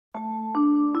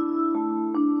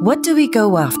What do we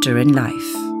go after in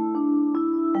life?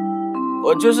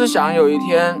 我就是想有一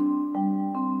天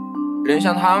能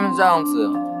像他们这样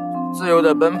子自由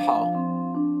地奔跑。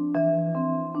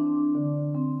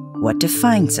 What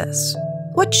defines us?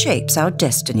 What shapes our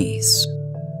destinies?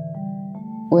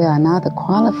 We are not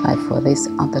qualified for this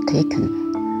undertaking.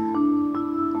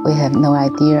 We have no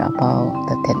idea about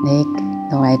the technique,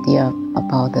 no idea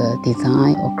about the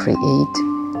design or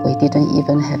create. We didn't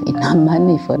even have enough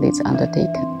money for this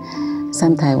undertaking.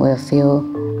 Sometimes we feel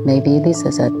maybe this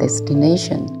is a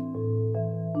destination.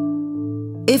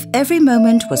 If every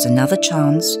moment was another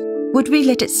chance, would we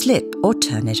let it slip or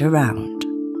turn it around?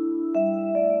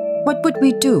 What would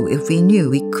we do if we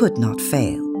knew we could not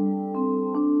fail?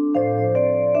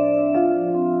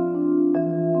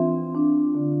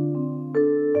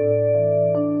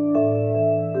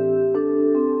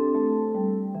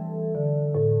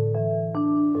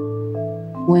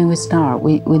 When we start,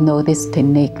 we know this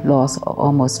technique lost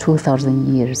almost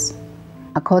 2,000 years.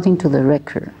 According to the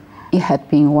record, it had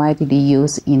been widely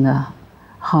used in the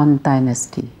Han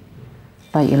Dynasty,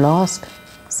 but it lost.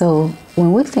 So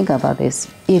when we think about this,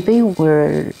 if we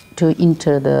were to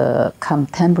enter the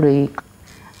contemporary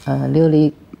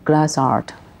Liuli glass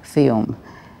art film,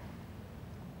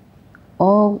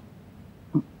 all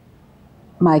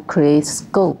my creative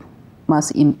scope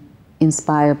must be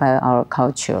inspired by our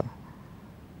culture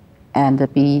and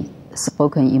be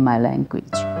spoken in my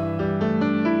language.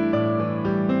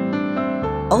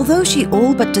 Although she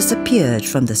all but disappeared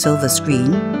from the silver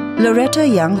screen, Loretta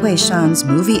Yang Hui-shan's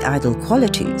movie idol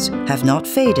qualities have not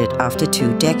faded after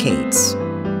 2 decades.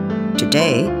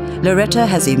 Today, Loretta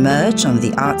has emerged on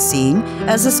the art scene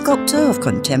as a sculptor of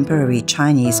contemporary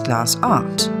Chinese glass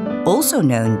art, also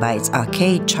known by its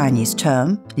archaic Chinese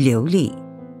term, Liu Li.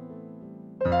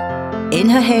 In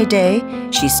her heyday,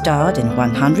 she starred in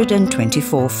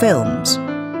 124 films,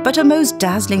 but her most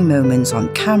dazzling moments on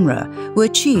camera were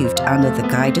achieved under the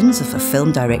guidance of her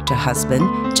film director husband,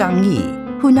 Zhang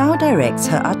Yi, who now directs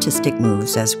her artistic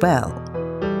moves as well.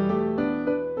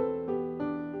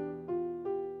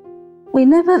 We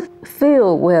never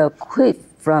feel we're quit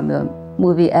from the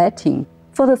movie acting.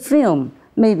 For the film,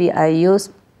 maybe I use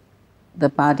the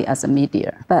body as a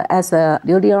media, but as a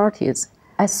Liu Li artist,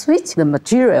 I switch the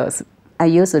materials. I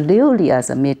use Liu Li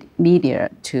as a media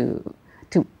to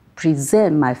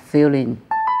present my feeling.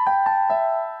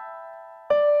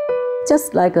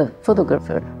 Just like a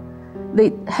photographer,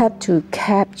 they have to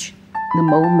capture the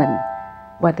moment,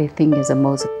 what they think is the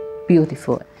most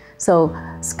beautiful. So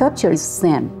sculpture is the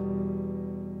same.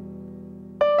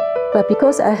 But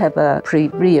because I have a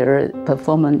previous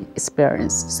performance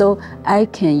experience, so I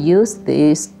can use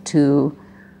this to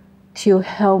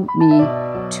help me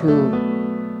to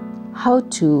how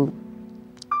to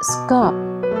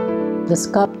sculpt the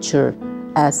sculpture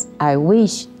as I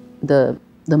wish the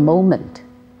moment,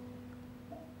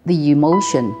 the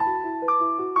emotion.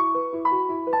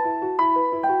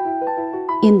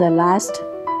 In the last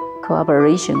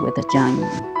collaboration with Zhang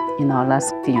Yi, in our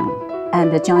last film,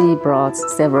 and Zhang Yi brought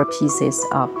several pieces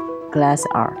of glass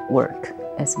artwork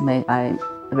as made by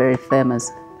a very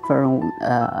famous foreign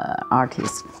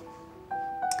artist.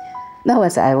 That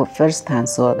was our first time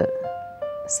saw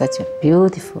such a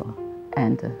beautiful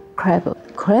and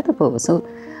credible. So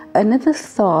I never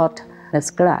thought this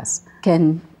glass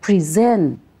can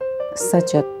present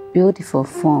such a beautiful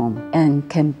form and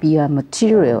can be a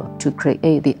material to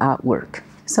create the artwork.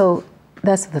 So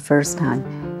that's the first time.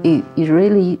 It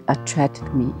really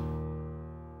attracted me.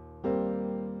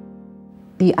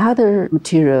 The other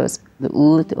materials, the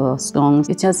wood or stones,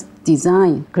 it's just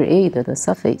design, create the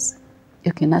surface.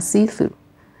 You cannot see through.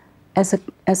 As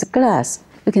a glass,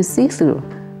 you can see through.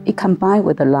 It combined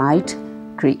with the light,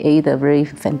 create a very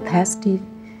fantastic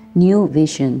new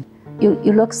vision. You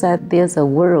look at there's a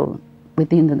world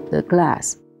within the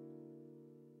glass.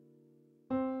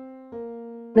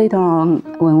 Later on,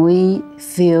 when we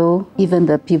feel, even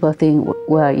the people think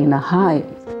we're in the height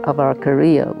of our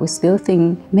career, we still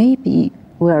think maybe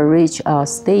we'll reach our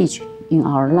stage in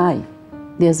our life.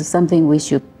 There's something we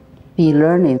should be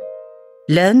learning.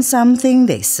 Learn something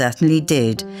they certainly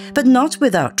did, but not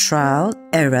without trial,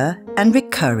 error, and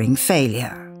recurring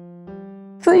failure.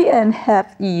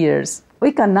 3.5 years.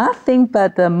 We got nothing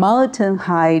but the mountain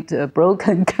height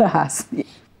broken glass.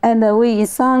 And we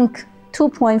sunk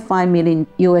 $2.5 million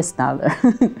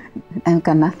and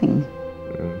got nothing.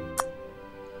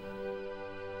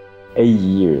 8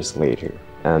 years later,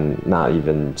 and not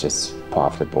even just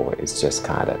profitable, it's just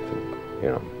kind of,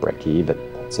 break even,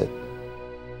 that's it.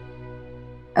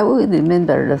 I will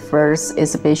remember the first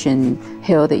exhibition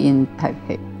held in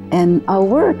Taipei, and our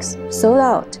works sold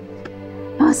out.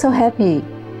 I was so happy.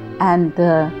 And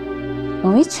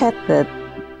when we checked the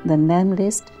name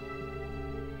list,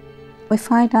 we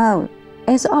find out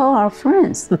it's all our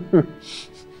friends.